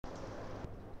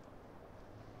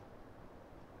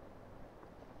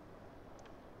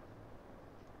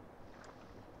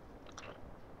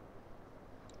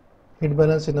Heat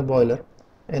balance in a boiler.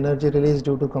 Energy released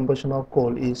due to combustion of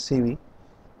coal is Cv.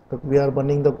 We are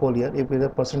burning the coal here. If it is a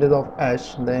percentage of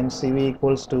ash, then Cv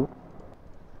equals to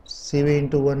Cv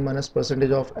into 1 minus percentage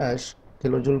of ash,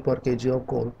 kilojoule per kg of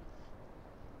coal.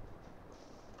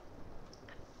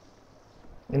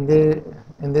 In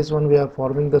this one we are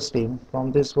forming the steam.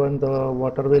 From this one the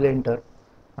water will enter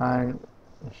and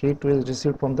heat will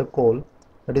receive from the coal,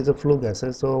 that is the flue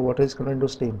gases. So water is converted into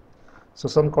steam. So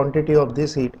some quantity of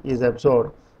this heat is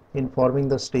absorbed in forming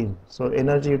the steam. So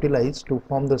energy utilized to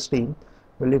form the steam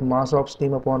will be mass of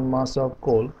steam upon mass of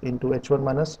coal into H1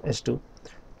 minus H2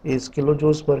 is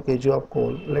kilojoules per kg of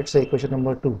coal. Let's say equation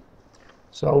number 2.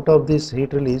 So out of this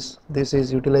heat release, this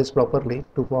is utilized properly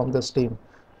to form the steam.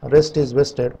 Rest is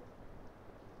wasted.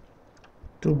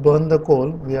 To burn the coal,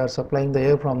 we are supplying the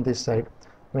air from this side.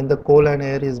 When the coal and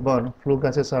air is burned, flue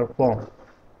gases are formed.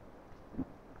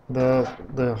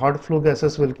 The hot flue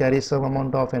gases will carry some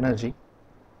amount of energy.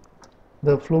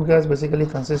 The flue gas basically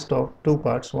consists of two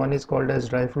parts. One is called as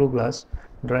dry flue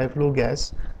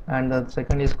gas, and the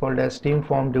second is called as steam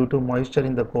formed due to moisture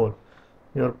in the coal.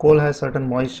 Your coal has certain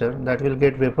moisture that will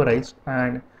get vaporized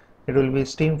and it will be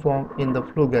steam formed in the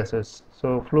flue gases.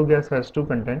 So flue gas has two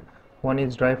content. One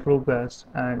is dry flue gas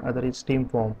and other is steam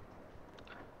form.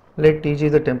 Let Tg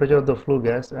is the temperature of the flue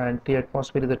gas and T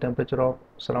atmosphere is the temperature of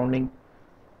surrounding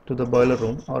to the boiler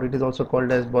room, or it is also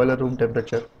called as boiler room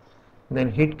temperature.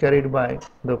 Then heat carried by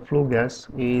the flue gas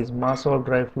is mass of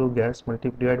dry flue gas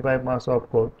divided by mass of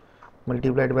coal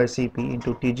multiplied by Cp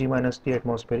into Tg minus T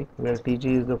atmospheric, where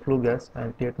Tg is the flue gas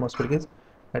and T atmospheric is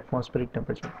atmospheric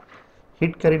temperature.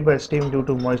 Heat carried by steam due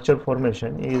to moisture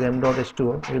formation is m dot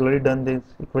H2O. We already done this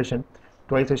equation,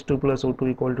 twice H2 plus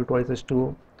O2 equal to twice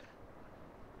H2O.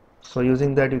 So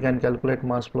using that you can calculate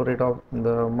mass flow rate of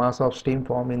the mass of steam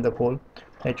formed in the coal,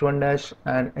 H1 dash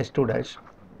and H2 dash.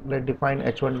 Let's define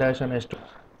H1 dash and H2.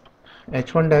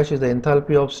 H1 dash is the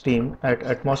enthalpy of steam at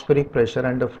atmospheric pressure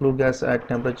and the flue gas at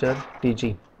temperature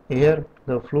Tg. Here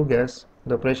the flue gas,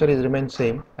 the pressure is remains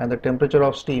same and the temperature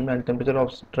of steam and temperature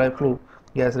of dry flue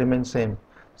gas remains same.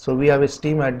 So we have a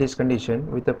steam at this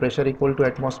condition with the pressure equal to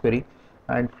atmospheric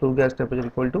and flue gas temperature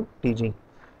equal to Tg.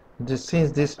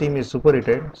 Since this steam is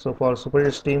superheated, so for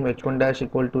superheated steam H1 dash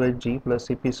equal to Hg plus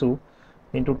Cp soup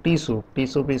into T soup. T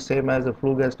soup is same as the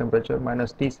flue gas temperature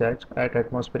minus T sat at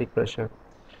atmospheric pressure.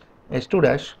 H2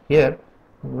 dash, here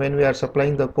when we are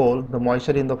supplying the coal, the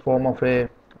moisture in the form of a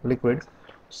liquid,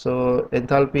 so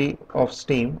enthalpy of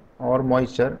steam or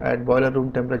moisture at boiler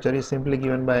room temperature is simply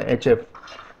given by Hf.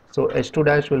 So H2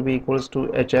 dash will be equals to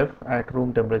Hf at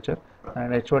room temperature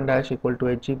and H1 dash equal to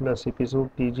Hg plus Cp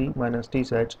soup Tg minus T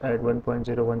sat at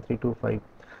 1.01325.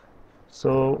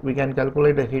 So we can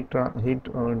calculate the heat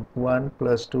 1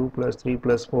 plus 2 plus 3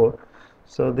 plus 4.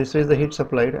 So this is the heat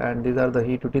supplied and these are the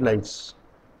heat utilized.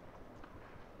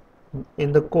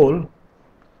 In the coal,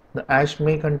 the ash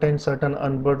may contain certain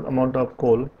unburned amount of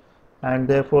coal and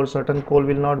therefore certain coal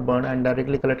will not burn and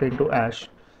directly collect into ash.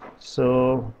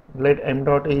 So let m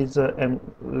dot is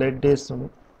let this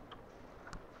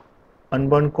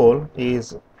unburned coal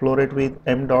is flow rate with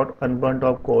m dot unburned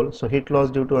of coal. So heat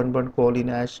loss due to unburned coal in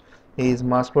ash is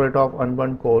mass flow rate of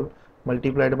unburned coal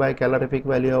multiplied by calorific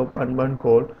value of unburned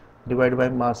coal divided by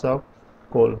mass of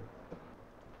coal.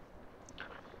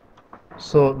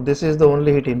 So this is the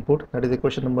only heat input, that is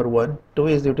equation number 1. 2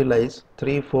 is utilized,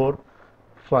 3, 4,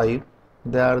 5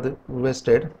 they are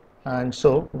wasted, and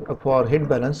so for heat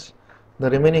balance the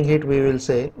remaining heat we will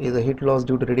say is the heat loss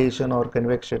due to radiation or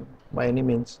convection by any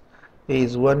means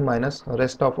is 1 minus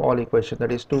rest of all equation,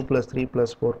 that is 2 plus 3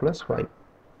 plus 4 plus 5.